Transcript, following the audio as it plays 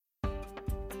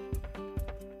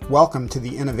Welcome to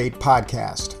the Innovate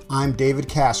Podcast. I'm David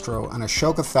Castro, an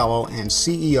Ashoka Fellow and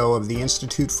CEO of the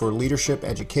Institute for Leadership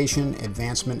Education,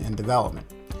 Advancement, and Development.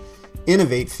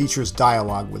 Innovate features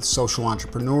dialogue with social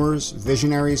entrepreneurs,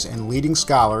 visionaries, and leading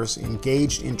scholars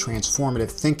engaged in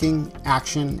transformative thinking,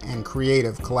 action, and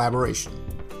creative collaboration.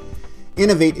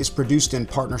 Innovate is produced in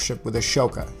partnership with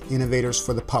Ashoka, Innovators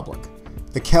for the Public,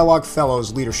 the Kellogg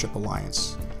Fellows Leadership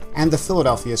Alliance, and the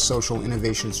Philadelphia Social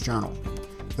Innovations Journal.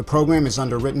 The program is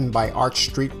underwritten by Arch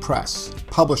Street Press,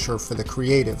 publisher for the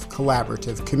creative,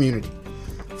 collaborative community.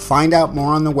 Find out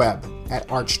more on the web at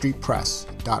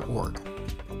archstreetpress.org.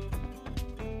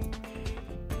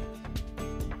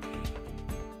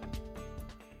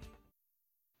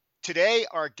 Today,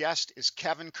 our guest is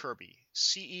Kevin Kirby,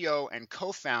 CEO and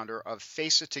co-founder of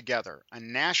Face It Together, a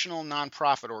national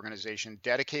nonprofit organization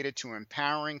dedicated to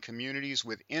empowering communities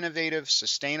with innovative,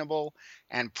 sustainable,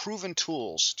 and proven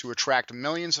tools to attract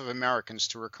millions of Americans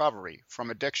to recovery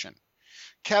from addiction.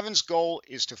 Kevin's goal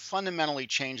is to fundamentally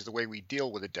change the way we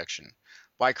deal with addiction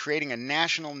by creating a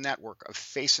national network of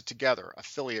Face It Together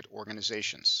affiliate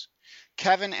organizations.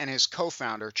 Kevin and his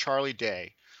co-founder, Charlie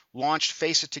Day, launched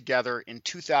Face It Together in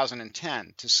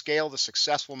 2010 to scale the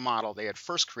successful model they had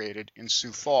first created in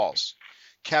Sioux Falls.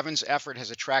 Kevin's effort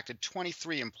has attracted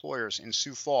 23 employers in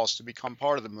Sioux Falls to become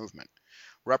part of the movement,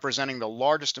 representing the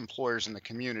largest employers in the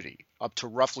community, up to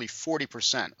roughly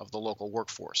 40% of the local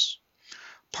workforce.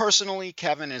 Personally,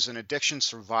 Kevin is an addiction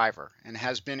survivor and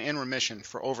has been in remission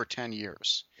for over 10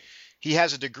 years. He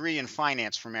has a degree in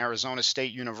finance from Arizona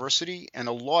State University and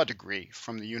a law degree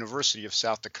from the University of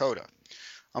South Dakota.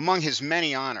 Among his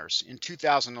many honors, in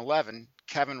 2011,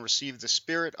 Kevin received the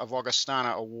Spirit of Augustana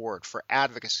Award for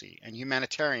Advocacy and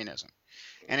Humanitarianism,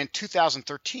 and in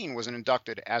 2013 was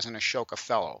inducted as an Ashoka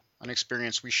Fellow, an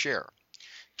experience we share.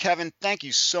 Kevin, thank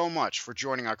you so much for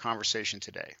joining our conversation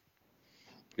today.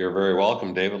 You're very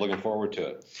welcome, David. Looking forward to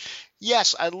it.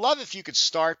 Yes, I'd love if you could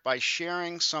start by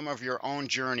sharing some of your own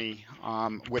journey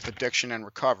with addiction and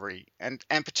recovery, and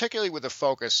particularly with a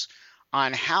focus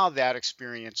on how that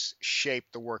experience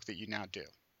shaped the work that you now do.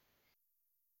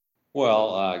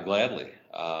 Well, gladly.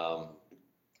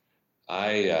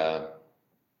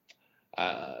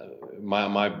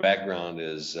 My background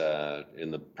is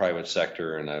in the private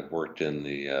sector, and I've worked in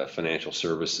the financial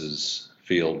services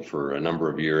field for a number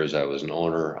of years. I was an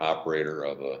owner, operator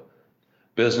of a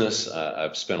business.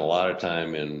 I've spent a lot of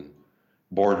time in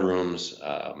boardrooms,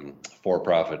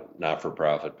 for-profit,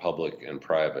 not-for-profit, public and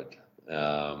private.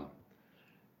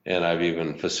 And I've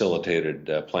even facilitated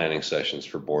planning sessions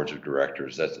for boards of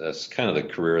directors. That's kind of the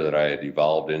career that I had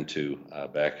evolved into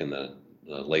back in the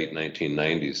late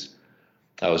 1990s.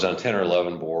 I was on 10 or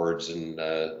 11 boards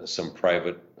and some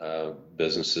private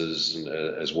businesses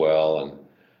as well,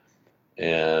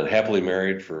 and happily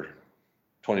married for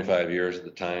 25 years at the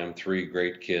time, 3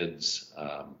 great kids,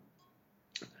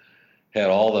 had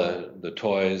all the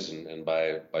toys, and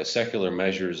by secular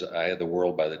measures, I had the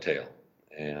world by the tail.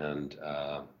 And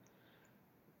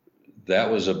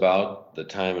that was about the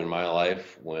time in my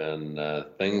life when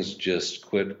things just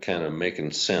quit kind of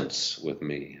making sense with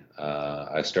me.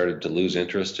 I started to lose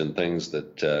interest in things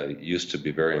that used to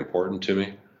be very important to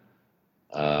me.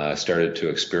 I started to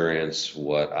experience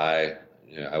what I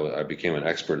became an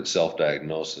expert at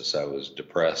self-diagnosis. I was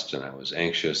depressed and I was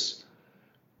anxious.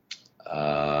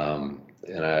 And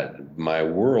my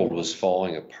world was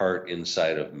falling apart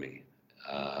inside of me.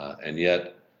 And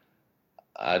yet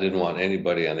I didn't want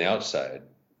anybody on the outside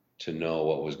to know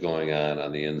what was going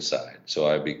on the inside. So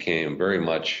I became very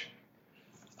much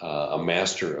a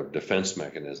master of defense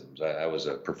mechanisms. I was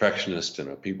a perfectionist and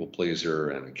a people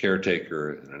pleaser and a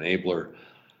caretaker and an enabler.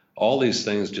 All these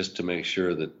things just to make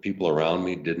sure that people around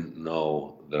me didn't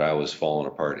know that I was falling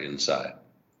apart inside.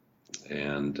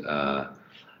 And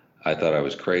I thought I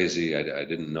was crazy. I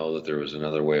didn't know that there was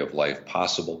another way of life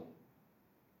possible.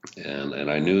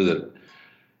 And I knew that,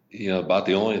 about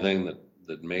the only thing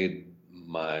that made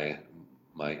my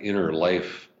inner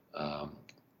life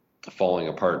falling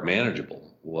apart manageable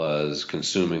was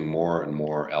consuming more and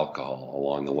more alcohol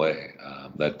along the way.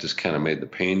 That just kind of made the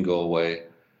pain go away.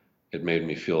 It made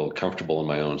me feel comfortable in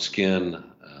my own skin.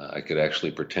 I could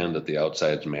actually pretend that the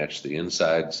outsides matched the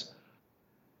insides.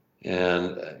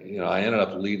 And, I ended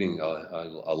up leading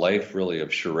a life really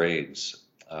of charades,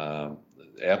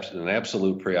 an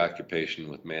absolute preoccupation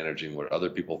with managing what other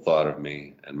people thought of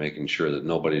me and making sure that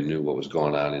nobody knew what was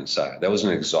going on inside. That was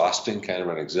an exhausting kind of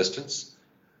an existence,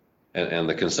 and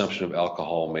the consumption of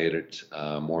alcohol made it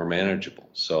more manageable.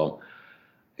 So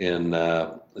in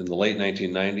the late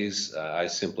 1990s,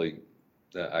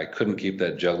 I couldn't keep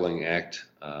that juggling act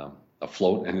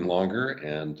afloat any longer,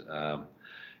 and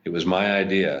It was my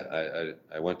idea.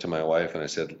 I went to my wife and I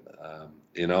said,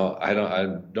 I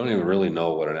don't even really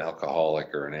know what an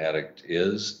alcoholic or an addict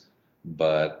is,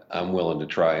 but I'm willing to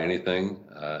try anything.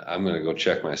 I'm going to go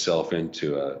check myself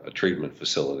into a treatment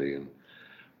facility,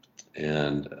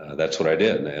 and that's what I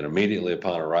did. And immediately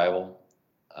upon arrival,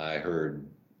 I heard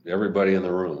everybody in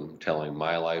the room telling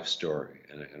my life story,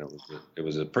 and it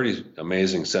was a pretty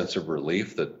amazing sense of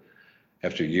relief that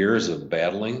after years of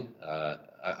battling,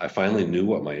 I finally knew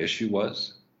what my issue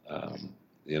was.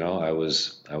 I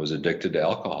was addicted to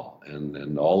alcohol,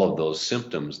 and all of those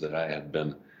symptoms that I had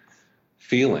been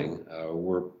feeling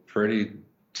were pretty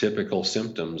typical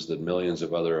symptoms that millions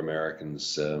of other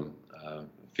Americans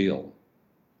feel.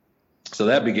 So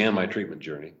that began my treatment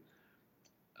journey.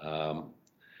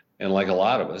 And like a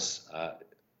lot of us,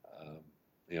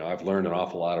 I've learned an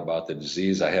awful lot about the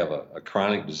disease. I have a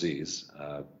chronic disease.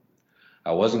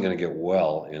 I wasn't going to get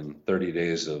well in 30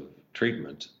 days of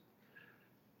treatment.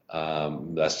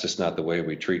 That's just not the way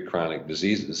we treat chronic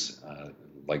diseases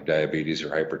like diabetes or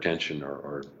hypertension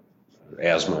or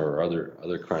asthma or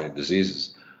other chronic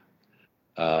diseases.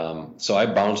 So I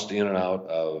bounced in and out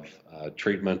of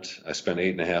treatment. I spent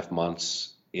 8.5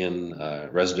 months in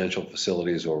residential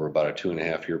facilities over about a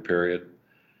 2.5-year period.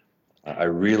 I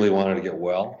really wanted to get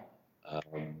well.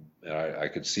 And I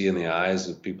could see in the eyes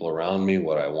of people around me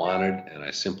what I wanted, and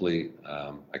I simply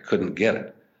I couldn't get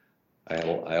it. I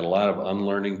had a lot of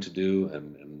unlearning to do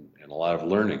and a lot of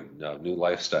learning, new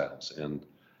lifestyles. And,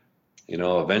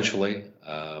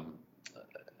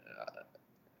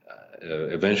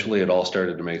 eventually it all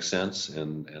started to make sense,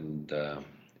 and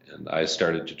I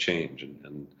started to change.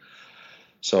 And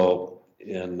so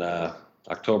in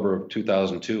October of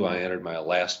 2002, I entered my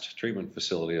last treatment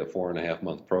facility, a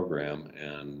 4.5-month program,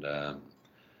 and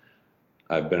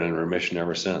I've been in remission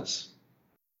ever since.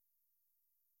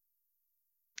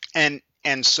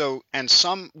 And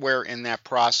somewhere in that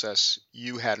process,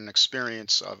 you had an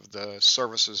experience of the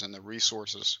services and the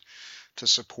resources to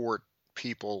support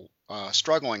people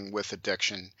struggling with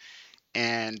addiction.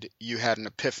 And you had an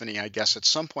epiphany, I guess, at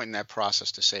some point in that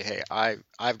process to say, hey,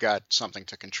 I've got something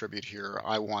to contribute here.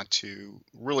 I want to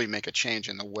really make a change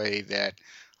in the way that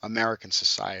American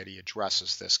society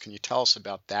addresses this. Can you tell us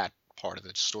about that part of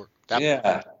the story?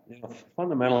 Yeah,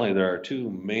 fundamentally, there are two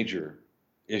major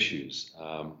issues,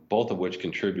 both of which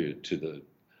contribute to the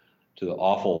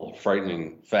awful,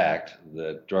 frightening fact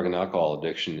that drug and alcohol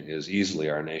addiction is easily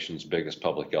our nation's biggest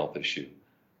public health issue,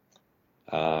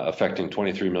 affecting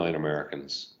 23 million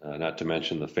Americans, not to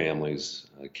mention the families,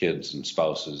 kids and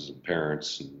spouses and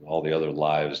parents and all the other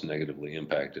lives negatively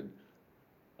impacted.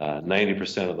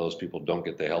 90% of those people don't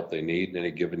get the help they need in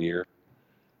any given year.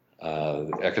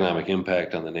 The economic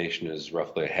impact on the nation is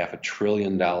roughly $500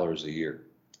 billion a year.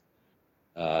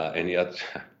 And yet,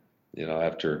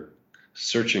 after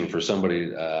searching for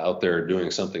somebody out there doing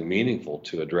something meaningful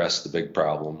to address the big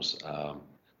problems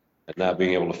and not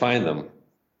being able to find them,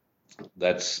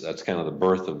 that's kind of the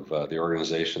birth of the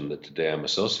organization that today I'm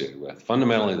associated with.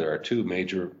 Fundamentally, there are two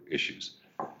major issues.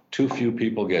 Too few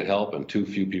people get help and too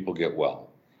few people get well.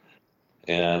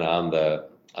 And on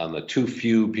the too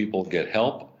few people get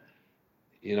help,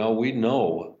 we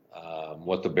know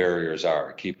what the barriers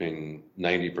are, keeping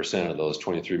 90% of those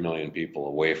 23 million people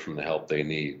away from the help they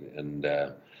need. And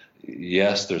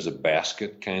yes, there's a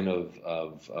basket kind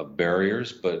of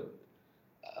barriers, but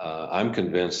I'm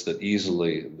convinced that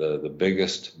easily the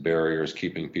biggest barriers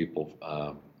keeping people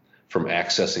from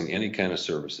accessing any kind of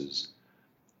services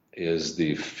is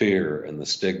the fear and the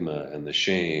stigma and the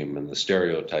shame and the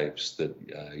stereotypes that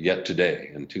yet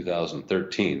today, in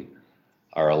 2013,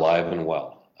 are alive and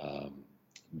well.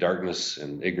 Darkness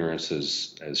and ignorance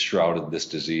has shrouded this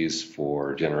disease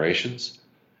for generations.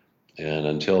 And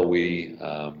until we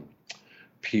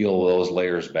peel those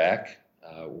layers back,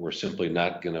 we're simply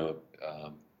not going to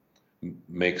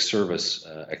make service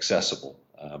accessible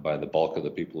by the bulk of the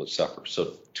people that suffer.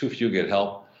 So too few get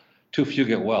help, too few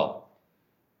get well.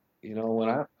 When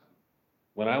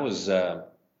I was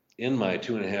in my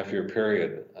 2.5-year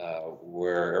period,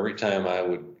 where every time I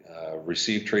would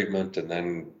receive treatment and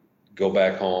then go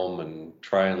back home and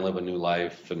try and live a new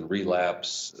life and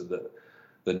relapse,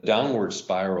 the downward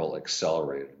spiral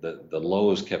accelerated. The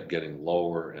lows kept getting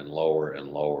lower and lower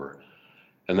and lower.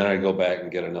 And then I'd go back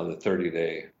and get another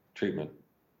 30-day treatment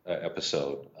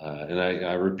episode. And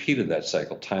I repeated that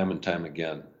cycle time and time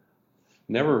again,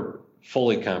 never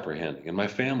fully comprehending. And my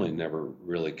family never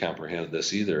really comprehended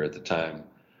this either at the time,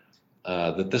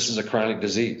 that this is a chronic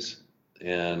disease.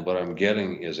 And what I'm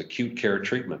getting is acute care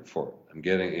treatment for it. I'm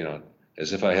getting,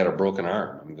 as if I had a broken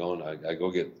arm. I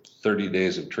go get 30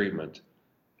 days of treatment,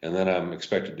 and then I'm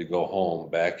expected to go home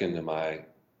back into my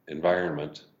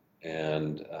environment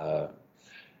and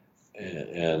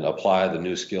apply the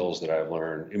new skills that I've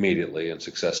learned immediately and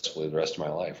successfully the rest of my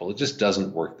life. Well, it just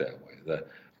doesn't work that way.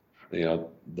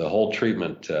 The whole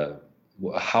treatment,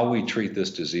 how we treat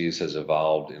this disease has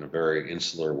evolved in a very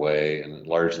insular way, and it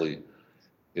largely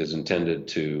is intended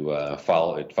to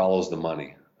follows the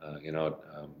money.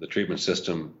 The treatment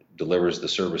system delivers the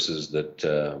services that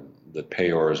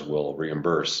payors will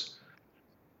reimburse,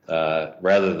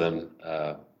 rather than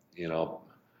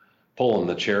pulling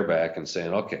the chair back and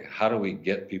saying, okay, how do we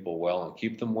get people well and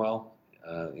keep them well?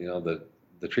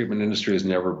 The treatment industry has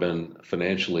never been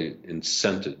financially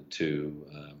incented to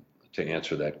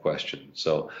answer that question.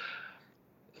 So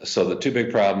the two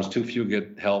big problems: too few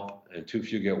get help and too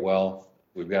few get well.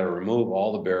 We've got to remove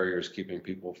all the barriers keeping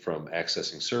people from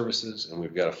accessing services, and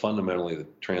we've got to fundamentally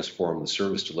transform the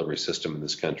service delivery system in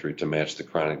this country to match the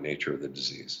chronic nature of the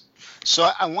disease. So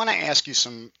I want to ask you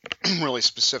some really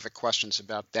specific questions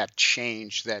about that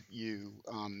change that you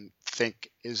think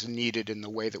is needed in the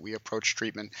way that we approach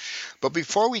treatment. But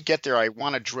before we get there, I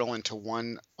want to drill into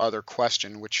one other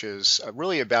question, which is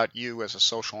really about you as a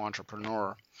social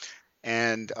entrepreneur.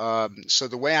 And so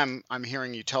the way I'm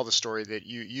hearing you tell the story, that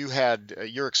you had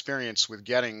your experience with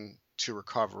getting to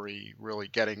recovery, really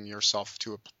getting yourself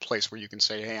to a place where you can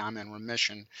say, hey, I'm in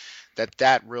remission,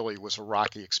 that really was a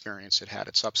rocky experience. It had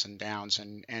its ups and downs,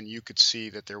 and you could see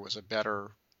that there was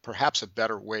perhaps a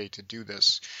better way to do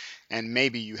this. And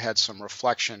maybe you had some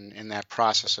reflection in that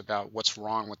process about what's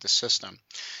wrong with the system.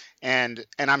 And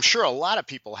I'm sure a lot of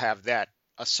people have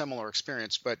a similar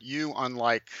experience, but you,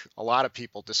 unlike a lot of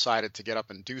people, decided to get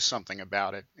up and do something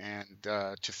about it, and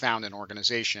to found an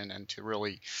organization and to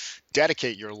really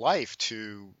dedicate your life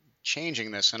to changing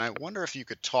this. And I wonder if you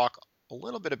could talk a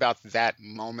little bit about that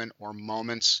moment or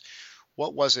moments.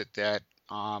 What was it that,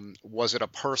 was it a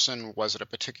person? Was it a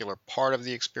particular part of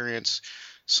the experience?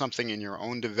 Something in your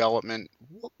own development?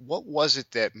 What was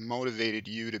it that motivated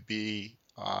you to be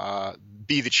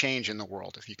the change in the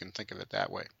world, if you can think of it that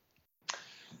way?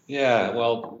 Yeah,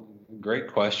 well, great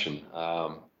question. I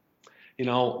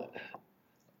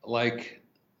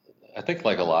think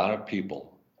like a lot of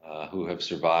people who have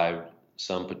survived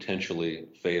some potentially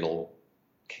fatal,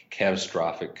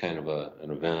 catastrophic kind of an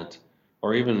event,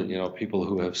 or even people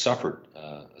who have suffered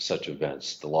such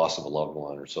events, the loss of a loved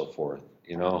one or so forth.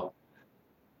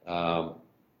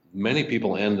 Many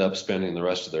people end up spending the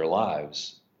rest of their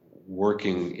lives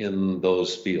working in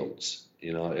those fields.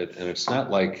 And it's not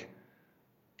like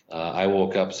I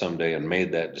woke up someday and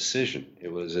made that decision. It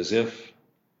was as if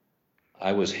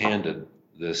I was handed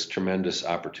this tremendous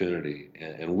opportunity,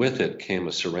 and with it came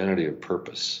a serenity of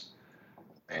purpose.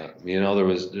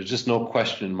 There's just no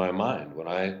question in my mind when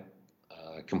I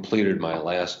completed my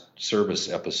last service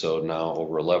episode now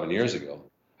over 11 years ago.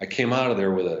 I came out of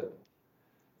there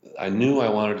I knew I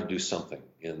wanted to do something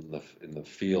in the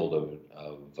field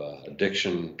of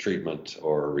addiction treatment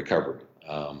or recovery.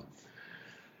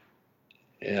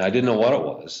 And I didn't know what it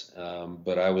was,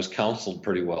 but I was counseled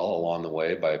pretty well along the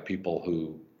way by people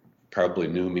who probably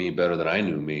knew me better than I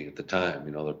knew me at the time,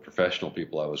 the professional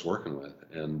people I was working with.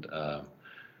 And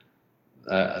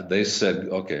they said,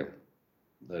 okay,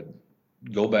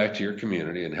 go back to your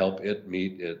community and help it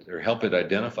meet it, or help it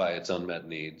identify its unmet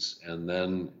needs. And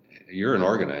then you're an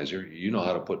organizer. You know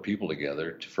how to put people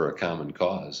together for a common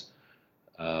cause.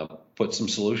 Put some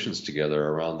solutions together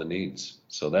around the needs.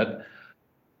 So that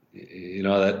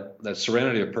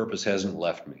serenity of purpose hasn't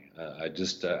left me.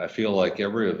 I feel like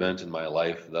every event in my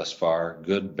life thus far,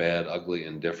 good, bad, ugly,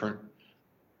 indifferent,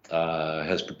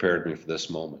 has prepared me for this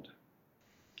moment.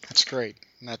 That's great.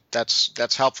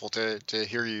 That's helpful to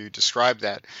hear you describe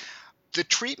that. The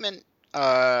treatment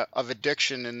of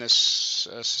addiction in this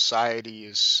society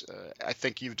is, I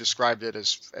think you've described it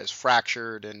as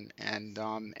fractured, and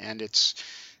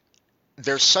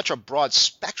there's such a broad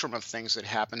spectrum of things that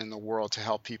happen in the world to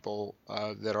help people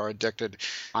that are addicted.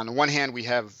 On the one hand, we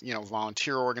have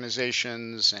volunteer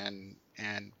organizations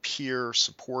and peer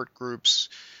support groups.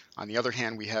 On the other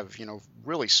hand, we have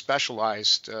really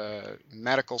specialized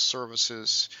medical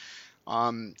services,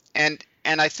 and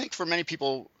I think for many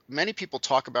people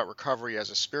talk about recovery as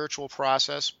a spiritual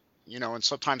process, and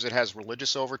sometimes it has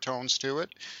religious overtones to it.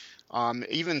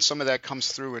 Even some of that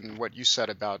comes through in what you said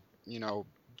about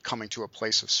coming to a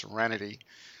place of serenity.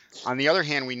 On the other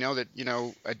hand, we know that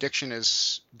addiction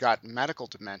has got medical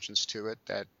dimensions to it,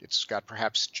 that it's got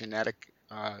perhaps genetic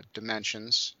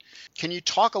dimensions. Can you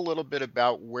talk a little bit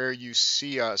about where you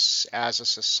see us as a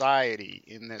society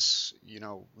in this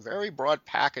very broad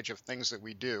package of things that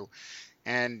we do,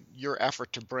 and your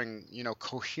effort to bring,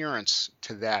 coherence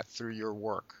to that through your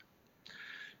work.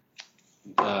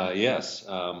 Yes.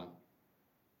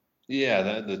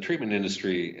 Yeah, the treatment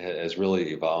industry has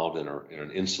really evolved in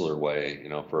an insular way,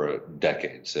 for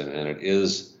decades, and it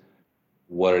is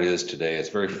what it is today. It's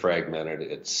very fragmented.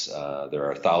 There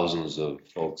are thousands of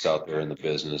folks out there in the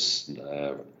business.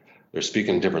 They're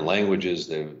speaking different languages.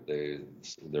 They're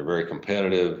very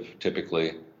competitive.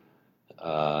 Typically,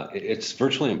 it's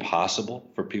virtually impossible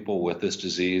for people with this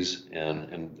disease,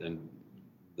 and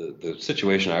the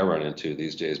situation I run into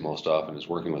these days most often is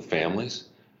working with families.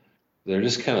 They're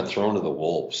just kind of thrown to the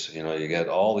wolves. You get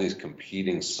all these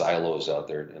competing silos out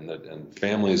there, and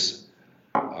families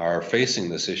are facing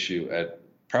this issue at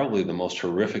probably the most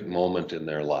horrific moment in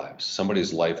their lives.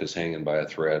 Somebody's life is hanging by a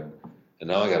thread, and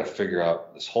now I got to figure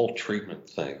out this whole treatment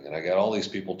thing. And I got all these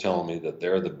people telling me that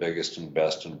they're the biggest and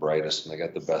best and brightest, and they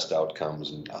got the best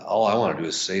outcomes, and all I want to do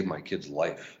is save my kid's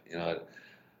life.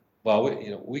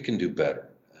 Well, we can do better.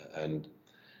 And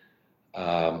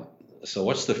so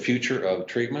what's the future of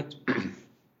treatment?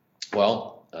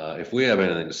 Well, if we have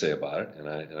anything to say about it,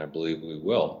 and I believe we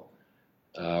will,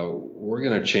 we're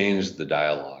going to change the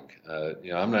dialogue.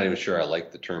 I'm not even sure I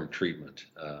like the term treatment.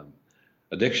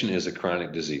 Addiction is a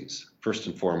chronic disease. First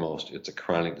and foremost, it's a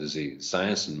chronic disease.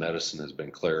 Science and medicine has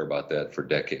been clear about that for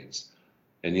decades.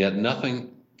 And yet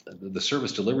the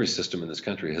service delivery system in this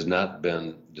country has not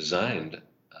been designed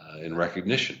in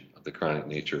recognition of the chronic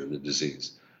nature of the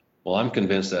disease. Well, I'm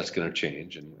convinced that's going to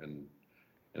change, and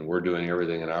we're doing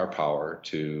everything in our power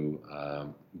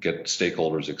to get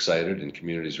stakeholders excited in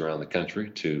communities around the country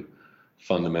to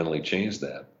fundamentally change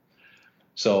that.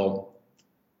 So,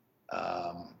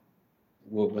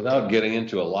 without getting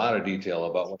into a lot of detail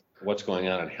about what's going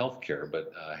on in healthcare,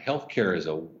 but healthcare is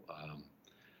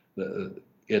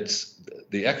it's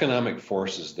the economic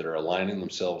forces that are aligning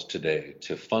themselves today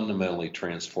to fundamentally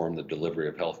transform the delivery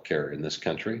of healthcare in this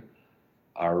country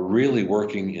are really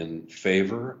working in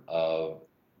favor of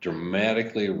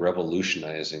dramatically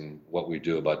revolutionizing what we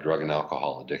do about drug and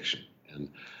alcohol addiction. And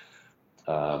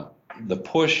the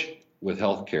push with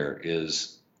healthcare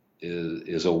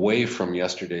is away from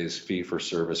yesterday's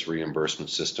fee-for-service reimbursement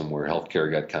system where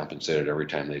healthcare got compensated every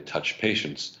time they touched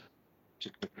patients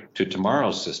to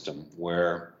tomorrow's system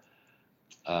where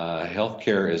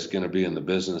healthcare is going to be in the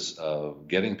business of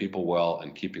getting people well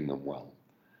and keeping them well.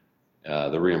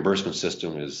 The reimbursement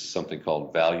system is something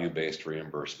called value-based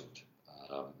reimbursement.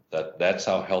 That's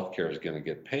how healthcare is going to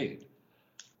get paid.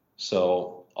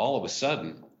 So all of a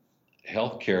sudden,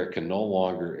 healthcare can no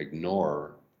longer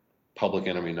ignore public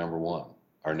enemy number one,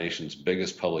 our nation's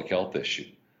biggest public health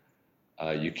issue.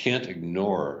 You can't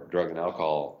ignore drug and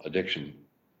alcohol addiction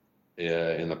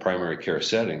in the primary care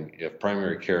setting if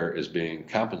primary care is being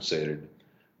compensated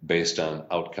based on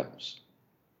outcomes.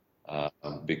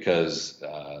 Because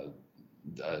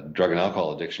drug and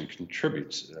alcohol addiction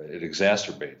contributes, it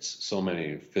exacerbates so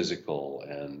many physical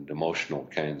and emotional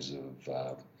kinds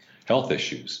of health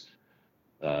issues.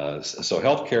 So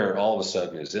healthcare all of a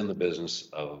sudden is in the business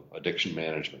of addiction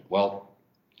management. Well,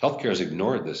 healthcare has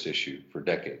ignored this issue for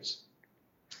decades.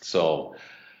 So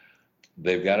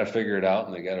they've got to figure it out,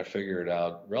 and they got to figure it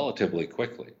out relatively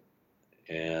quickly.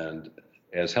 And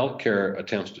as healthcare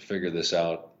attempts to figure this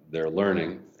out, they're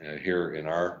learning here in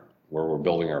where we're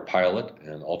building our pilot,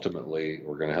 and ultimately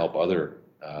we're going to help other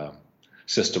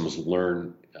systems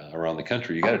learn around the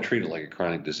country. You got to treat it like a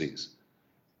chronic disease.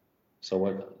 So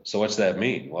what's that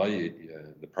mean? Well,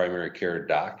 the primary care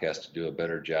doc has to do a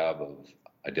better job of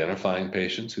identifying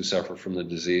patients who suffer from the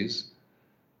disease.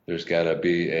 There's got to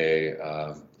be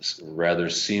a rather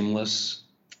seamless,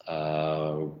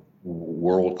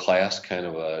 world-class kind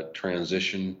of a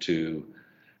transition to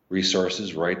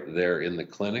resources right there in the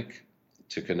clinic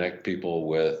to connect people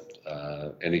with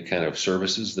any kind of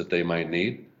services that they might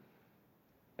need.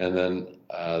 And then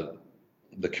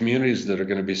the communities that are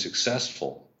going to be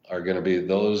successful are going to be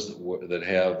those that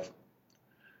have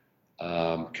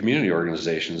community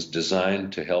organizations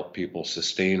designed to help people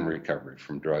sustain recovery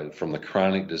from the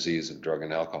chronic disease of drug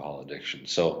and alcohol addiction.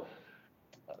 So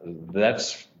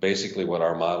that's basically what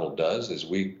our model does. Is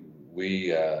we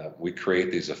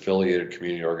create these affiliated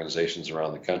community organizations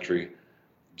around the country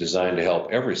designed to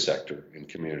help every sector in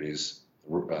communities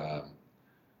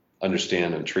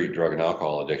understand and treat drug and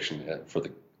alcohol addiction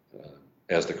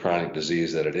as the chronic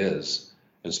disease that it is,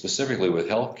 and specifically with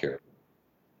healthcare,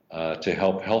 to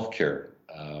help healthcare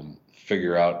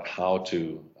figure out how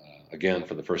to, again,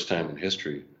 for the first time in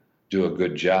history, do a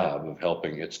good job of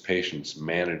helping its patients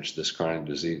manage this chronic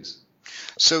disease.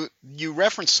 So you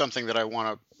referenced something that I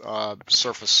want to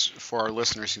surface for our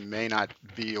listeners who may not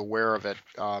be aware of it,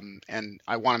 and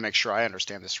I want to make sure I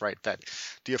understand this right, that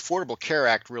the Affordable Care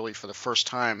Act really for the first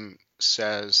time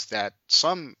says that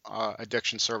some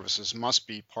addiction services must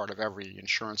be part of every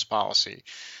insurance policy,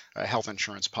 health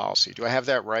insurance policy. Do I have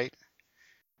that right?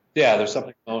 Yeah, there's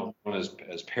something known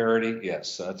as parity.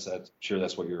 Yes, that's sure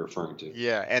that's what you're referring to.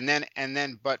 Yeah,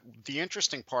 but the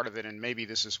interesting part of it, and maybe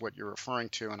this is what you're referring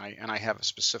to, and I have a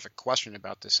specific question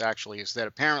about this actually, is that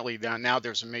apparently now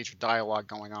there's a major dialogue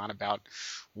going on about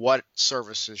what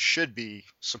services should be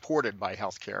supported by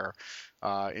healthcare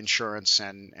insurance,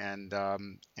 and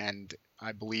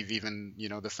I believe even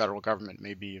the federal government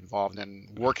may be involved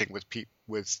in working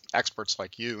with experts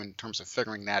like you in terms of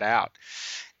figuring that out.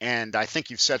 And I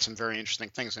think you've said some very interesting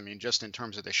things. I mean, just in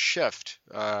terms of the shift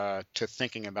to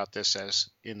thinking about this as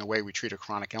in the way we treat a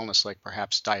chronic illness, like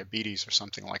perhaps diabetes or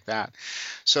something like that.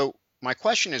 So my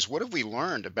question is, what have we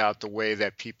learned about the way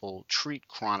that people treat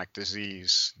chronic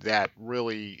disease that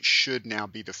really should now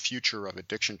be the future of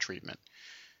addiction treatment?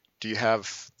 Do you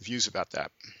have views about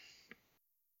that?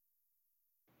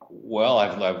 Well,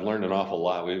 I've learned an awful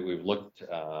lot. We've looked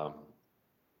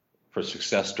for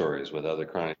success stories with other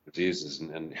chronic diseases,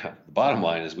 and the bottom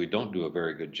line is we don't do a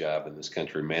very good job in this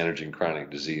country managing chronic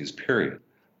disease. Period.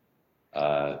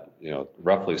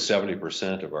 Roughly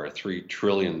 70% of our $3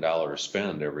 trillion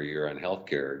spend every year on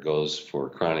healthcare goes for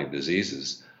chronic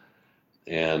diseases.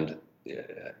 And,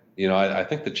 I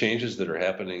think the changes that are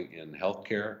happening in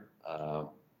healthcare,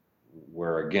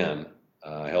 where again,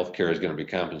 healthcare is going to be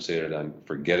compensated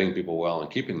for getting people well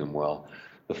and keeping them well.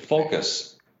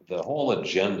 The whole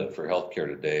agenda for healthcare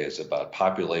today is about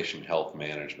population health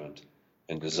management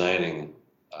and designing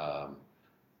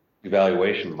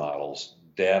evaluation models,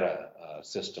 data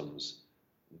systems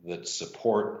that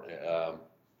support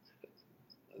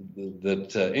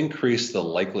that increase the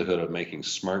likelihood of making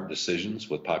smart decisions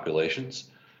with populations.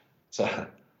 So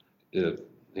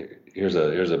here's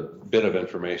a bit of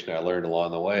information I learned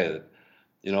along the way that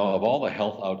of all the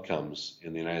health outcomes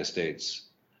in the United States,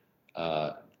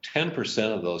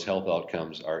 10% of those health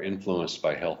outcomes are influenced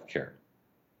by healthcare.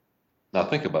 Now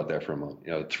think about that for a moment.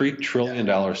 $3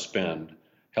 trillion spend.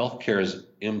 Healthcare's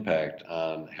impact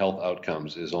on health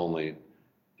outcomes is only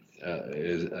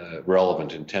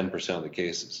relevant in 10% of the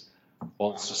cases.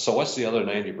 Well, so what's the other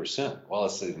 90%? Well,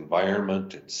 it's the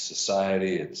environment, it's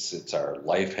society, it's our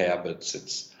life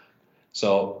habits.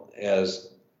 So as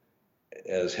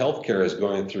healthcare is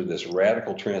going through this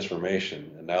radical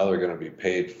transformation, and now they're going to be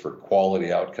paid for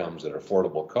quality outcomes at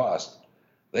affordable cost,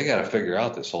 they got to figure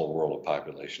out this whole world of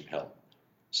population health.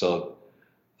 So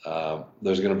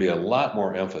there's going to be a lot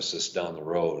more emphasis down the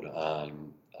road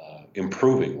on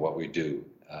improving what we do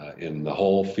in the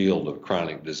whole field of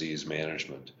chronic disease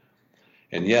management.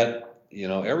 And yet,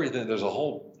 everything, there's a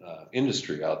whole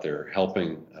industry out there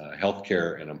helping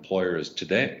healthcare and employers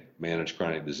today manage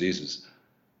chronic diseases.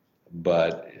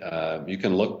 But you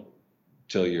can look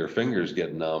till your fingers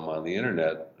get numb on the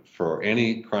internet for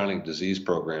any chronic disease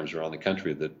programs around the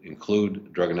country that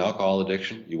include drug and alcohol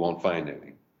addiction. You won't find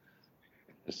any.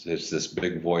 It's this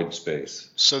big void space.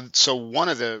 So one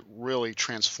of the really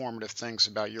transformative things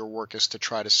about your work is to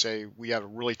try to say we have to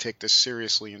really take this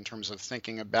seriously in terms of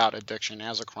thinking about addiction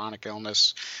as a chronic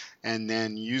illness, and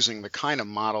then using the kind of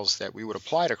models that we would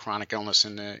apply to chronic illness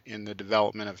in the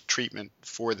development of treatment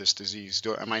for this disease.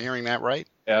 Am I hearing that right?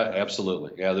 Yeah,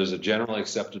 absolutely. Yeah, there's a generally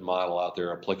accepted model out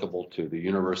there applicable to the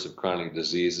universe of chronic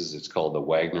diseases. It's called the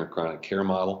Wagner Chronic Care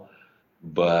Model,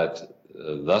 but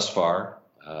thus far,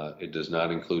 it does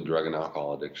not include drug and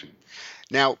alcohol addiction.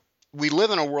 Now, we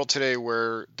live in a world today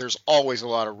where there's always a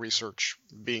lot of research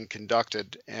being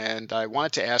conducted, and I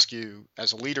wanted to ask you,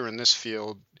 as a leader in this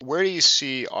field, where do you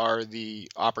see are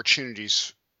the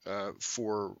opportunities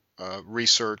for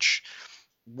research?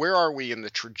 Where are we in the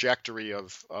trajectory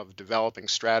of developing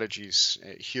strategies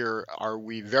here? Are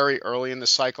we very early in the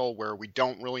cycle where we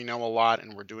don't really know a lot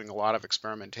and we're doing a lot of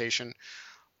experimentation?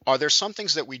 Are there some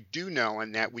things that we do know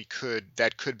and that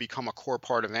could become a core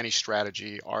part of any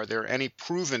strategy? Are there any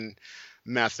proven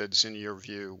methods in your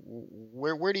view?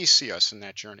 Where do you see us in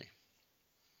that journey?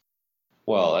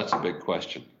 Well, that's a big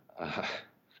question.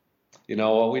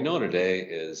 What we know today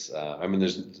is,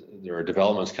 there are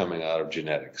developments coming out of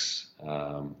genetics.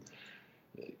 About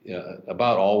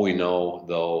all we know,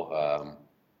 though,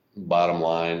 bottom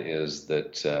line is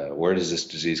that where does this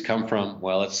disease come from?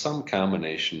 Well, it's some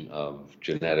combination of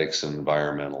genetics and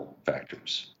environmental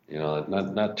factors.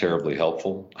 Not terribly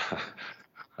helpful.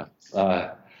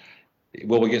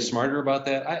 Will we get smarter about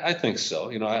that? I think so.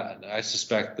 I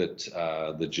suspect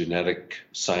that the genetic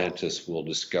scientists will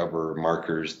discover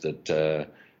markers that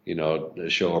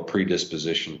show a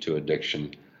predisposition to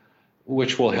addiction,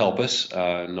 which will help us,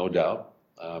 no doubt,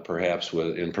 perhaps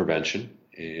in prevention.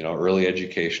 Early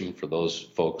education for those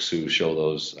folks who show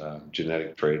those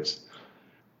genetic traits.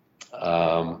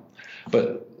 But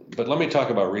let me talk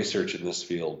about research in this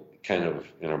field kind of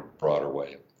in a broader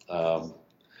way.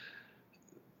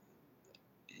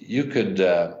 You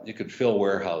could fill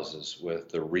warehouses with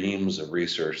the reams of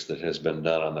research that has been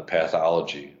done on the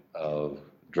pathology of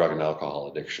drug and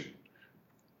alcohol addiction.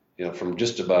 From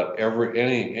just about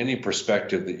any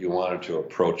perspective that you wanted to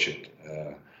approach it,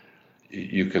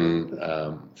 you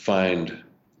can find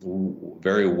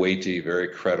very weighty, very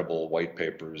credible white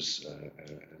papers,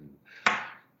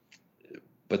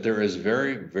 but there is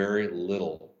very, very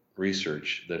little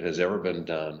research that has ever been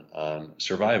done on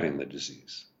surviving the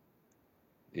disease.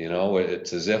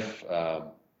 It's as if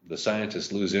the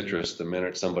scientists lose interest the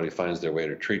minute somebody finds their way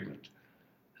to treatment.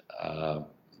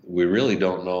 We really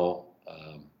don't know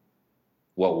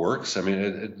what works. I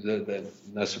mean,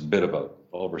 that's a bit of an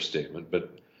overstatement,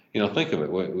 but think of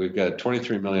it. We've got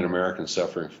 23 million Americans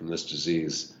suffering from this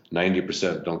disease.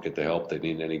 90% don't get the help they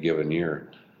need in any given year.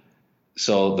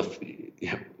 So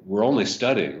we're only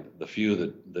studying the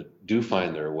few that do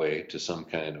find their way to some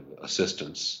kind of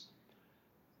assistance.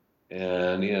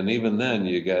 And even then,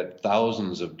 you got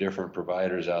thousands of different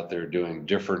providers out there doing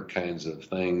different kinds of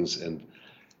things. And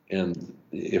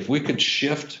if we could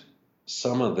shift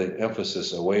some of the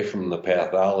emphasis away from the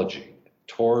pathology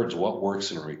towards what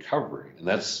works in recovery, and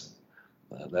that's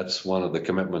one of the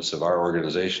commitments of our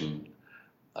organization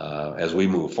as we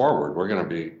move forward. We're going to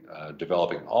be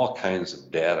developing all kinds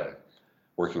of data,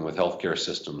 working with healthcare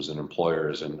systems and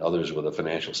employers and others with a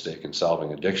financial stake in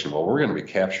solving addiction. Well, we're going to be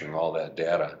capturing all that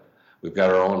data. We've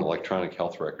got our own electronic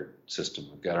health record system.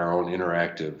 We've got our own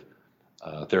interactive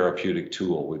therapeutic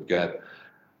tool.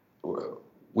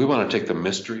 We want to take the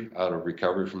mystery out of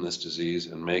recovery from this disease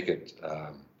and make it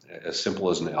as simple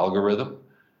as an algorithm.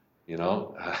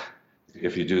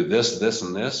 If you do this, this,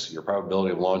 and this, your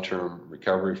probability of long-term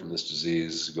recovery from this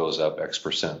disease goes up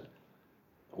X%.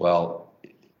 Well,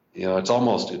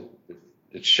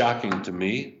 it's shocking to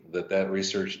me that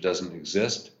research doesn't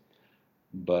exist.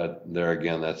 But there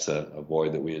again, that's a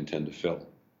void that we intend to fill.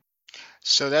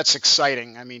 So that's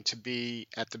exciting. I mean, to be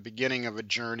at the beginning of a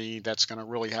journey that's going to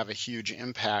really have a huge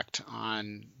impact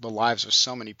on the lives of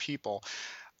so many people.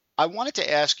 I wanted to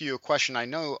ask you a question. I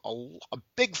know a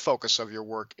big focus of your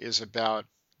work is about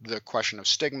the question of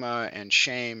stigma and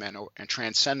shame and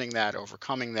transcending that,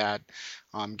 overcoming that,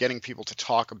 getting people to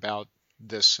talk about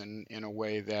this in a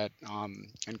way that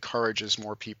encourages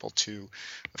more people to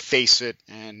face it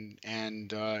and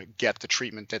get the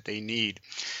treatment that they need.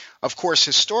 Of course,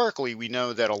 historically, we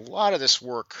know that a lot of this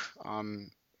work,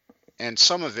 and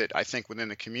some of it, I think, within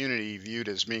the community viewed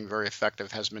as being very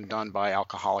effective, has been done by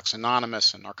Alcoholics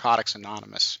Anonymous and Narcotics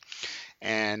Anonymous.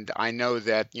 And I know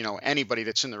that anybody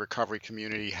that's in the recovery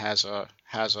community has a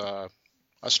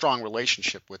strong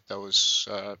relationship with those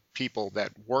people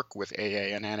that work with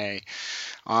AA and NA.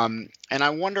 And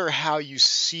I wonder how you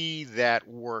see that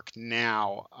work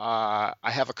now. I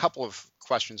have a couple of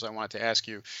questions I wanted to ask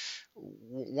you.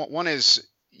 One is,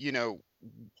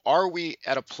 are we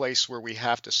at a place where we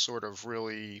have to sort of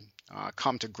really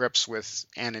come to grips with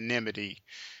anonymity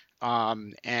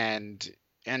and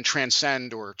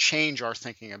transcend or change our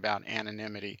thinking about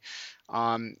anonymity?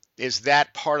 Is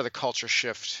that part of the culture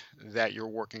shift that you're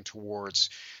working towards?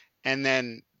 And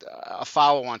then a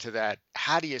follow-on to that,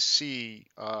 how do you see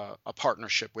a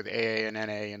partnership with AA and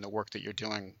NA in the work that you're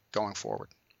doing going forward?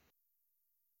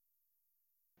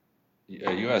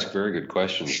 You ask very good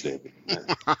questions, David.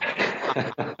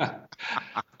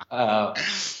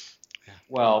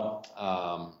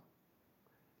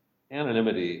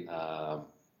 Anonymity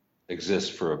exists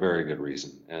for a very good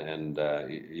reason, and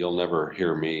you'll never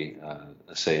hear me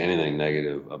say anything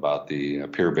negative about the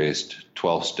peer-based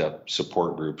 12-step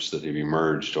support groups that have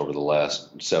emerged over the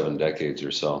last 7 decades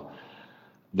or so.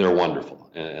 They're wonderful,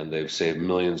 and they've saved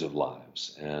millions of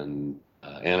lives, and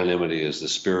anonymity is the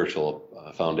spiritual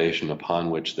foundation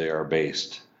upon which they are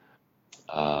based.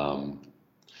 And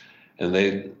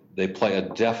they play a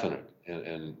definite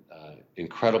and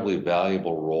incredibly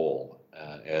valuable role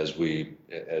as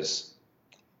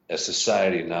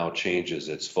society now changes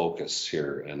its focus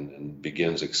here and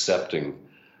begins accepting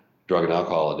drug and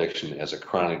alcohol addiction as a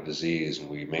chronic disease, and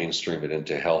we mainstream it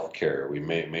into healthcare, we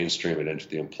mainstream it into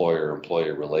the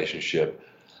employer-employee relationship.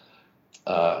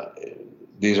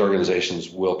 These organizations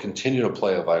will continue to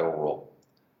play a vital role.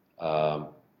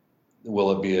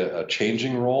 Will it be a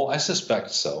changing role? I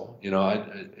suspect so.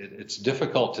 It's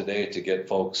difficult today to get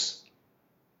folks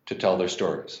to tell their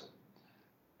stories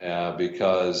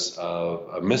because of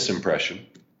a misimpression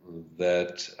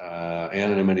that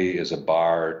anonymity is a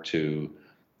bar to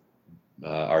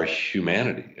our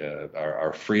humanity,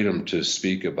 our freedom to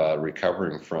speak about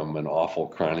recovering from an awful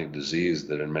chronic disease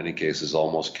that in many cases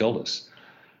almost killed us.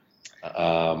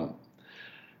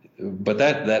 But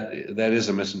that is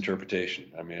a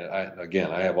misinterpretation. I mean,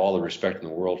 I have all the respect in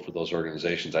the world for those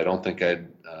organizations. I don't think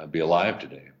I'd be alive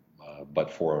today,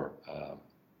 but for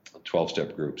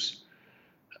 12-step groups.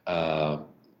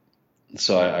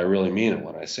 So I really mean it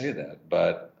when I say that.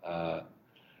 But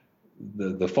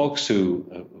the folks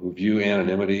who view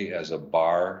anonymity as a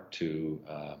bar to,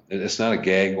 it's not a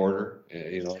gag order.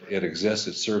 It exists.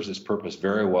 It serves its purpose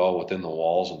very well within the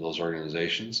walls of those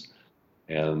organizations.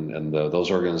 And those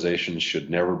organizations should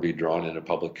never be drawn into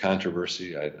public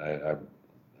controversy. I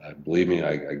believe me,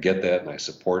 I get that, and I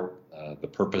support the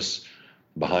purpose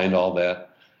behind all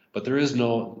that. But there is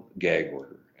no gag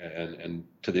order, and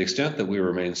to the extent that we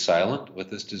remain silent with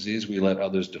this disease, we let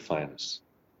others define us.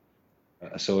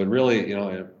 So it really,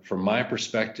 from my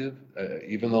perspective,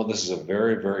 even though this is a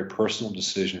very, very personal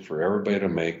decision for everybody to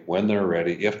make when they're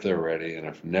ready, if they're ready, and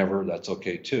if never, that's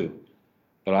okay too.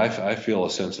 But I feel a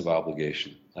sense of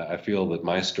obligation. I feel that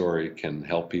my story can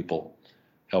help people,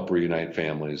 help reunite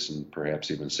families, and perhaps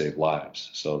even save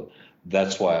lives. So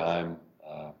that's why I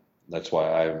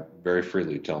very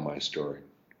freely tell my story.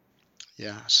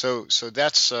 Yeah. So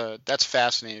that's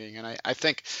fascinating, and I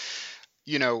think,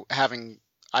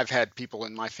 I've had people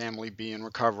in my family be in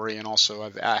recovery, and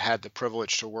also I had the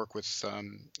privilege to work with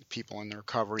people in the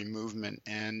recovery movement,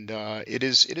 and it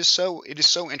is so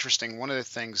interesting. One of the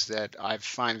things that I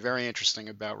find very interesting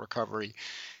about recovery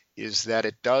is that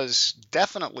it does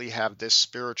definitely have this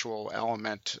spiritual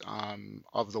element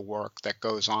of the work that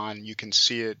goes on. You can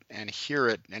see it and hear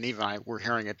it, and even we're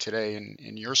hearing it today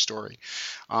in your story.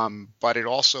 But it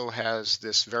also has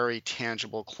this very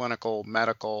tangible clinical,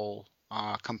 medical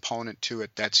component to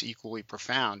it that's equally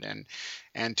profound,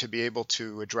 and to be able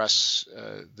to address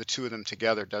the two of them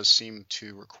together does seem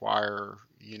to require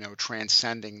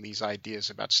transcending these ideas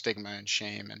about stigma and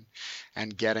shame,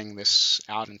 and getting this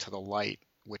out into the light,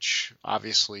 which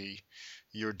obviously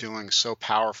you're doing so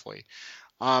powerfully.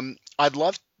 I'd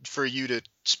love for you to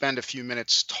spend a few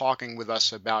minutes talking with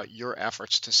us about your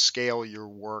efforts to scale your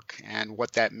work and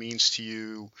what that means to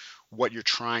you, what you're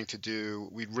trying to do.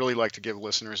 We'd really like to give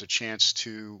listeners a chance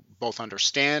to both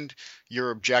understand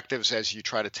your objectives as you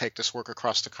try to take this work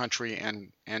across the country,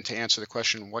 and to answer the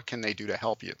question, what can they do to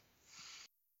help you?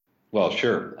 Well,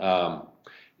 sure.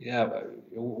 Yeah,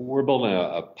 we're building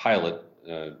a pilot.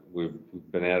 We've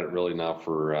been at it really now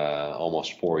for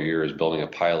almost 4 years, building a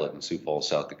pilot in Sioux Falls,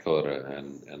 South Dakota,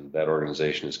 and that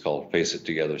organization is called Face It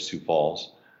Together Sioux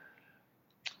Falls.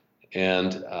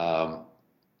 And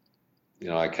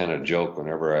I kind of joke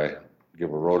whenever I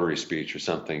give a Rotary speech or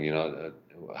something.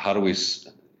 How do we?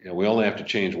 We only have to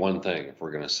change one thing if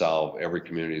we're going to solve every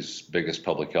community's biggest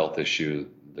public health issue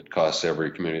that costs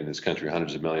every community in this country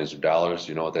hundreds of millions of dollars.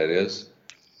 You know what that is?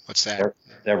 What's that?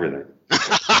 Everything.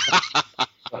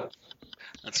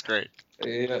 That's great.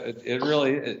 It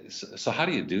really is. So how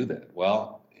do you do that?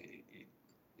 Well,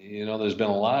 there's been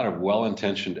a lot of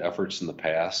well-intentioned efforts in the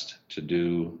past to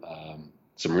do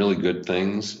some really good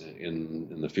things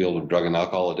in the field of drug and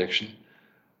alcohol addiction,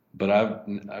 but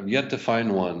I've yet to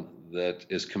find one that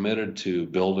is committed to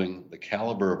building the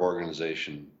caliber of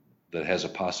organization that has a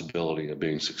possibility of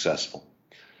being successful.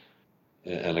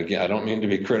 And again, I don't mean to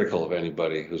be critical of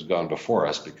anybody who's gone before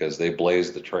us, because they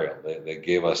blazed the trail. They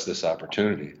gave us this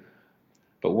opportunity.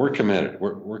 But we're committed.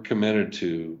 We're committed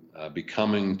to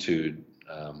becoming to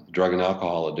drug and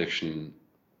alcohol addiction.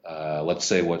 Let's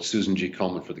say what Susan G.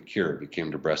 Komen for the Cure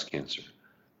became to breast cancer.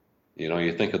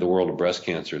 You think of the world of breast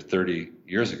cancer 30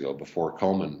 years ago, before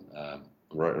Komen,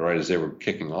 right as they were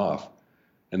kicking off.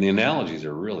 And the analogies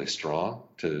are really strong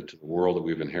to the world that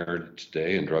we've inherited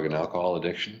today in drug and alcohol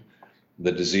addiction.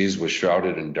 The disease was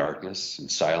shrouded in darkness and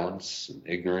silence and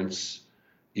ignorance,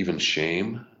 even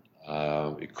shame.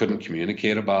 You couldn't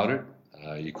communicate about it.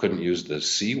 You couldn't use the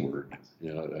C word.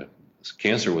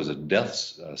 Cancer was a death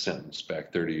sentence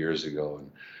back 30 years ago.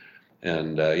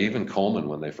 And even Komen,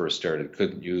 when they first started,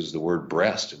 couldn't use the word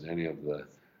breast in any of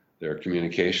their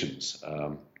communications.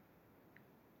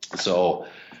 So,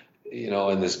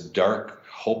 in this dark,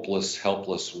 hopeless,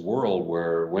 helpless world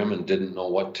where women didn't know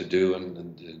what to do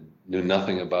and knew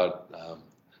nothing about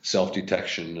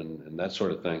self-detection and that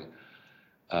sort of thing,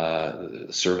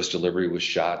 service delivery was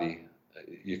shoddy.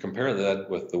 you compare that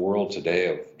with the world today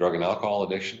of drug and alcohol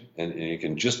addiction, and you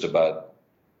can just about,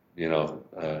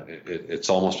 it's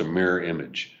almost a mirror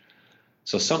image.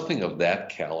 So something of that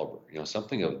caliber,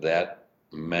 something of that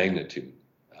magnitude,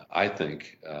 I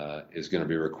think, is going to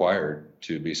be required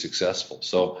to be successful.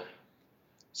 So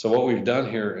what we've done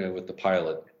here with the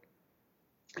pilot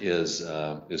is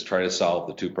try to solve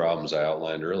the two problems I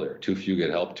outlined earlier. Too few get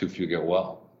help, too few get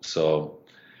well. So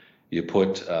you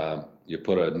put a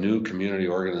new community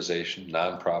organization,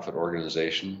 nonprofit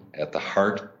organization, at the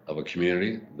heart of a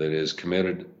community that is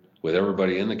committed, with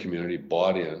everybody in the community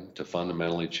bought in to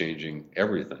fundamentally changing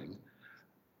everything,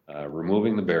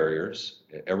 removing the barriers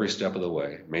every step of the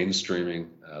way, mainstreaming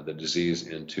the disease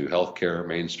into healthcare,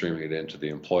 mainstreaming it into the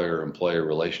employer-employee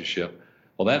relationship.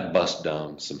 Well, that busts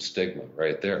down some stigma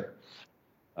right there.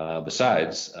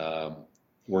 Besides,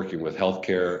 working with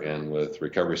healthcare and with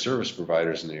recovery service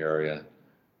providers in the area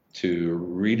to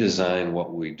redesign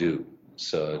what we do,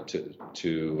 so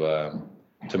to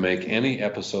make any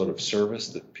episode of service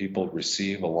that people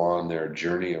receive along their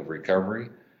journey of recovery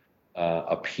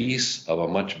a piece of a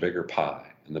much bigger pie.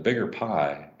 And the bigger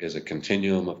pie is a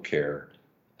continuum of care,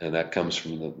 and that comes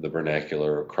from the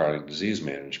vernacular of chronic disease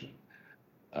management.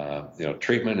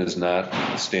 Treatment is not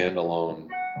standalone.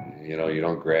 You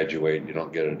don't graduate, you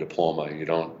don't get a diploma, you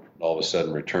don't all of a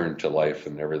sudden return to life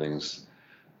and everything's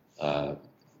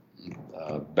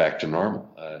back to normal.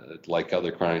 Like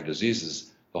other chronic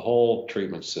diseases, the whole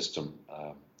treatment system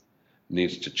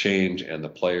needs to change, and the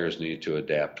players need to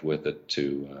adapt with it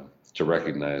to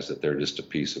recognize that they're just a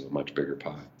piece of a much bigger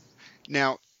pie.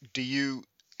 Now, do you,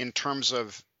 in terms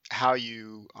of how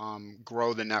you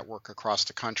grow the network across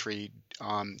the country,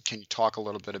 can you talk a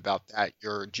little bit about that,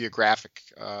 your geographic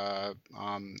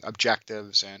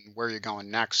objectives and where you're going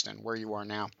next and where you are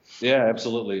now? Yeah,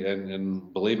 absolutely.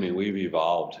 And believe me, we've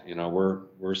evolved.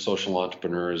 We're social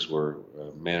entrepreneurs. We're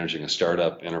managing a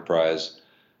startup enterprise.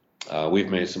 We've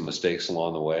made some mistakes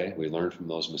along the way. We learned from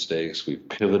those mistakes. We've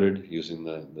pivoted, using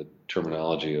the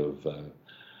terminology of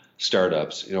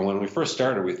startups. When we first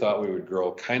started, we thought we would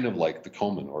grow kind of like the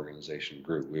Komen organization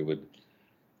grew. We would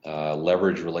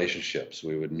leverage relationships.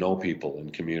 We would know people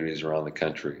in communities around the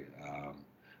country.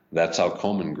 That's how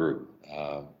Komen grew.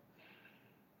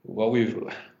 Well,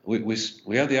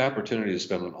 we have the opportunity to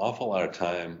spend an awful lot of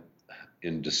time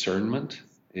in discernment,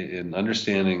 in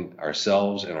understanding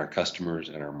ourselves and our customers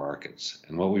and our markets.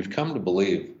 And what we've come to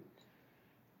believe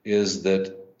is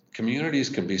that communities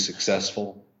can be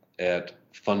successful at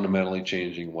fundamentally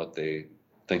changing what they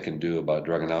think and do about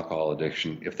drug and alcohol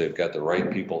addiction if they've got the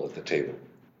right people at the table.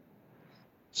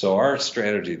 So our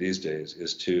strategy these days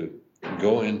is to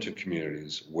go into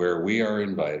communities where we are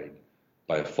invited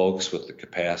by folks with the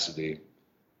capacity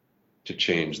to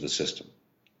change the system.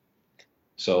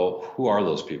 So who are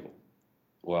those people?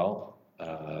 Well,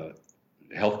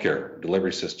 healthcare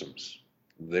delivery systems.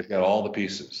 They've got all the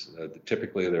pieces.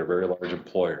 Typically, they're very large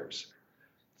employers.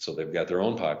 So they've got their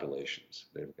own populations.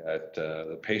 They've got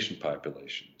the patient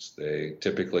populations. They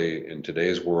typically, in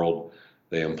today's world,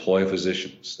 they employ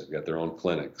physicians. They've got their own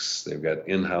clinics. They've got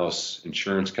in-house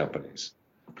insurance companies.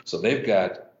 So they've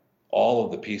got all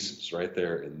of the pieces right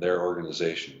there in their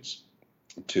organizations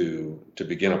to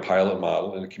begin a pilot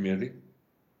model in a community,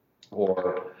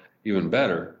 or even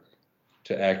better,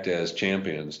 to act as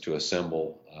champions to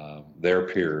assemble their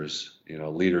peers,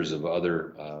 leaders of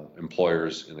other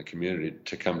employers in the community,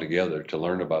 to come together to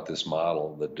learn about this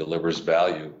model that delivers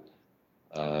value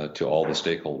to all the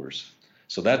stakeholders.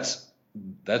 So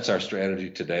that's our strategy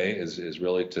today, is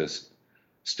really to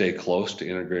stay close to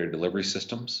integrated delivery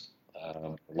systems,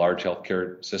 large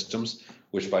healthcare systems,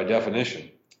 which by definition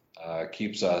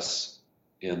keeps us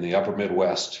in the upper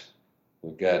Midwest.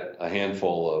 We've got a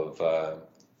handful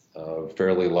of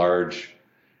fairly large,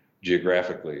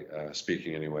 geographically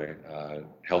speaking anyway,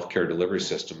 healthcare delivery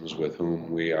systems with whom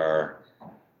we are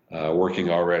working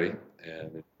already,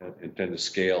 and intend to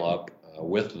scale up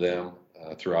with them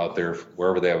throughout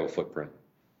wherever they have a footprint.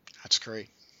 That's great.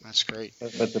 That's great.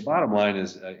 But the bottom line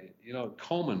is,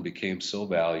 Komen became so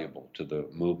valuable to the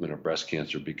movement of breast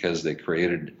cancer because they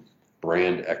created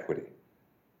brand equity.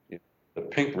 The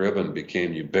pink ribbon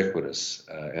became ubiquitous,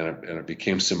 and it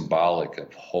became symbolic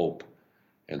of hope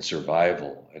and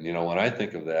survival. And when I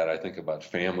think of that, I think about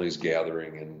families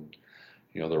gathering and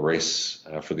the race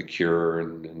for the cure,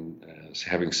 and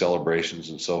having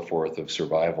celebrations and so forth of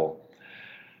survival.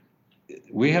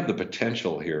 We have the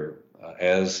potential here,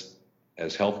 as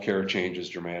healthcare changes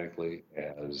dramatically,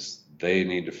 as they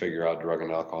need to figure out drug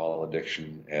and alcohol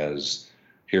addiction, as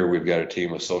Here we've got a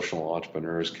team of social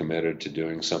entrepreneurs committed to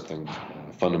doing something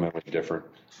fundamentally different.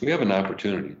 We have an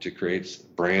opportunity to create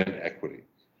brand equity.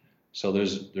 So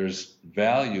there's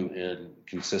value in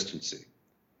consistency.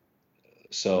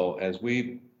 So as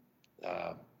we're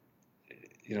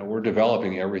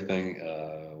developing everything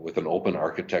with an open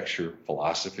architecture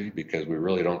philosophy, because we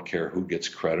really don't care who gets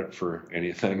credit for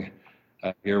anything.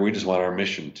 Here we just want our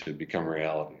mission to become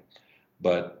reality.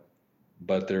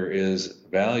 But there is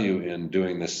value in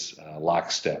doing this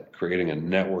lockstep, creating a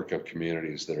network of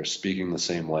communities that are speaking the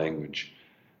same language,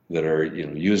 that are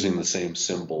using the same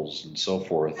symbols and so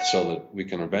forth, so that we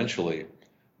can eventually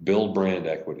build brand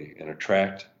equity and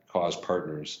attract cause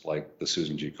partners like the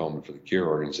Susan G. Komen for the Cure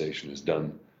organization has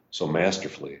done so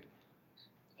masterfully.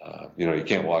 You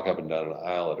can't walk up and down an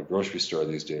aisle at a grocery store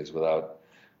these days without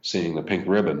seeing the pink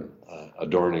ribbon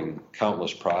adorning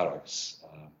countless products.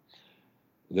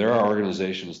 There are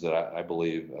organizations that I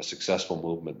believe a successful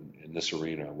movement in this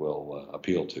arena will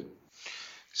appeal to.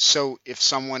 So if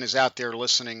someone is out there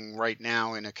listening right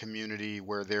now in a community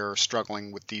where they're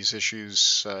struggling with these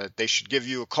issues, they should give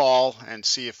you a call and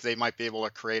see if they might be able to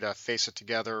create a Face It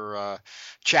Together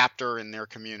chapter in their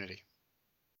community.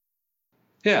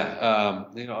 Yeah,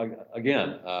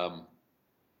 again,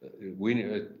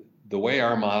 the way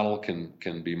our model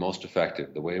can be most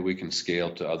effective, the way we can scale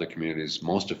to other communities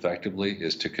most effectively,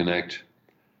 is to connect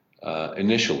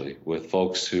initially with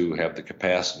folks who have the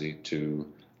capacity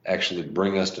to actually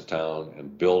bring us to town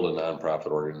and build a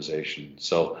nonprofit organization.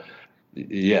 So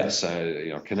yes,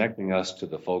 connecting us to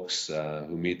the folks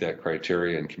who meet that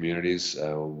criteria in communities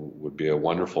would be a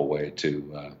wonderful way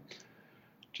to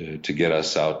get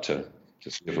us out to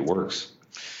see if it works.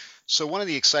 So one of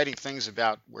the exciting things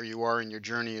about where you are in your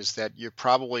journey is that you're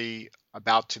probably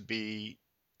about to be,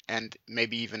 and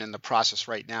maybe even in the process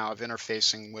right now, of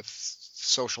interfacing with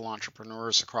social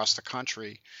entrepreneurs across the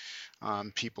country,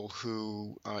 people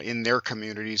who in their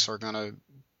communities are going to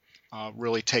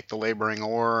really take the laboring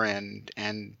oar and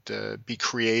be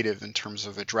creative in terms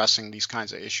of addressing these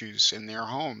kinds of issues in their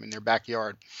home, in their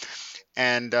backyard.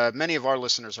 And many of our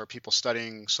listeners are people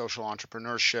studying social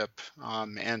entrepreneurship.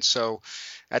 And so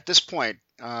at this point,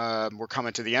 we're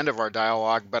coming to the end of our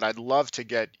dialogue, but I'd love to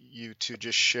get you to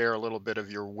just share a little bit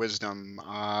of your wisdom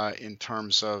in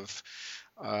terms of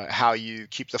how you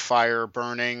keep the fire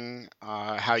burning,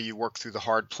 how you work through the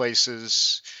hard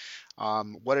places.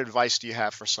 What advice do you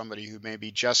have for somebody who may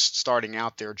be just starting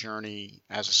out their journey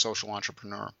as a social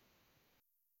entrepreneur?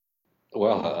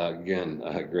 Well, again,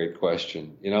 a great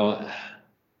question.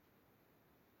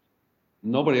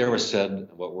 Nobody ever said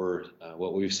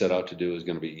what we've set out to do is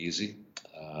going to be easy.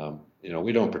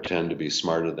 We don't pretend to be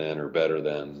smarter than or better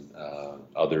than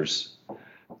others.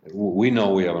 We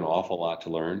know we have an awful lot to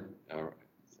learn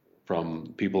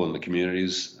from people in the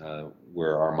communities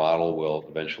where our model will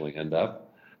eventually end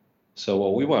up. So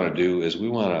what we want to do is we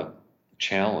want to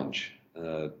challenge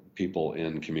people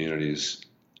in communities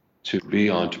to be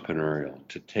entrepreneurial,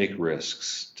 to take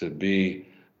risks, to be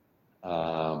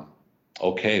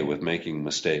okay with making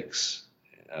mistakes,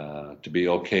 to be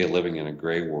okay living in a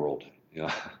gray world.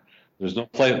 There's no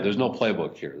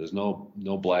playbook here. There's no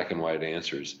black and white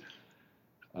answers.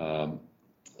 What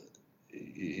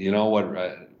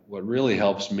really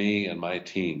helps me and my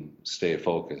team stay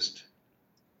focused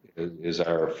is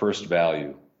our first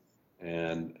value.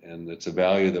 And it's a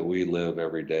value that we live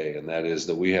every day, and that is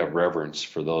that we have reverence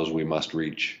for those we must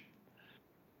reach.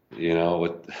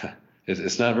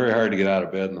 It's not very hard to get out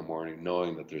of bed in the morning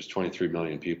knowing that there's 23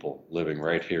 million people living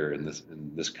right here in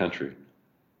this country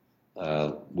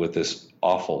with this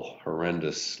awful,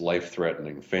 horrendous,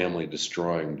 life-threatening,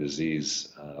 family-destroying disease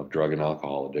of drug and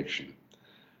alcohol addiction.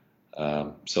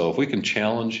 So if we can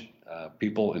challenge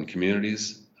people in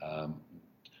communities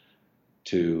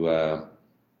to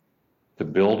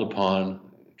build upon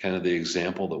kind of the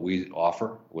example that we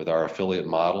offer with our affiliate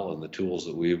model and the tools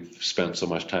that we've spent so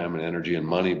much time and energy and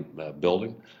money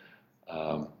building,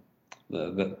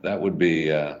 that would be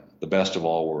the best of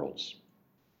all worlds.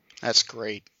 That's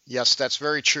great. Yes, that's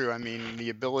very true. I mean, the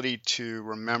ability to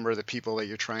remember the people that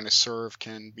you're trying to serve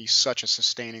can be such a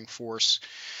sustaining force.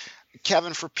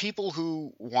 Kevin, for people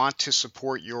who want to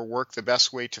support your work, the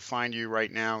best way to find you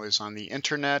right now is on the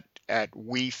internet at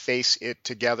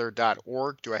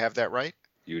wefaceit.together.org. Do I have that right?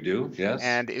 You do, yes.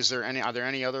 And are there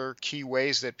any other key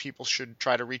ways that people should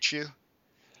try to reach you?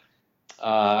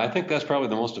 I think that's probably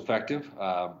the most effective.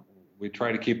 We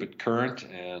try to keep it current,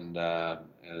 and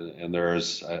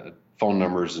there's phone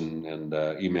numbers and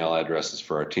email addresses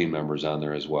for our team members on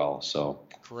there as well. So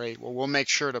great. Well, we'll make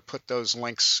sure to put those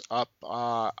links up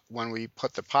when we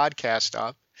put the podcast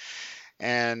up.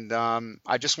 And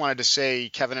I just wanted to say,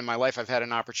 Kevin, in my life, I've had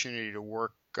an opportunity to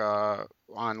work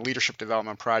on leadership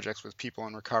development projects with people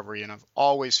in recovery, and I've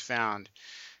always found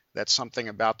that something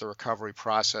about the recovery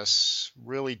process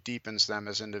really deepens them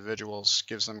as individuals,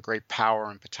 gives them great power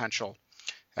and potential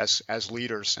as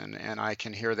leaders, and I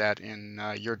can hear that in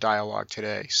your dialogue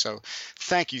today. So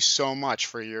thank you so much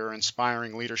for your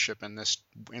inspiring leadership in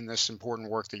this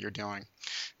important work that you're doing.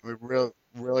 We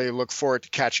really look forward to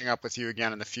catching up with you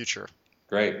again in the future.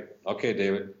 Great. Okay,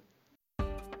 David.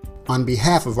 On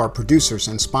behalf of our producers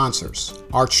and sponsors,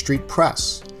 Arch Street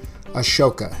Press,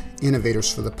 Ashoka,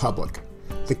 Innovators for the Public,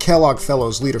 the Kellogg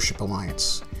Fellows Leadership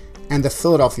Alliance, and the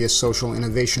Philadelphia Social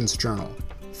Innovations Journal,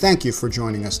 thank you for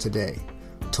joining us today.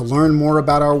 To learn more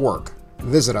about our work,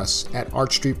 visit us at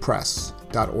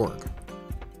archstreetpress.org.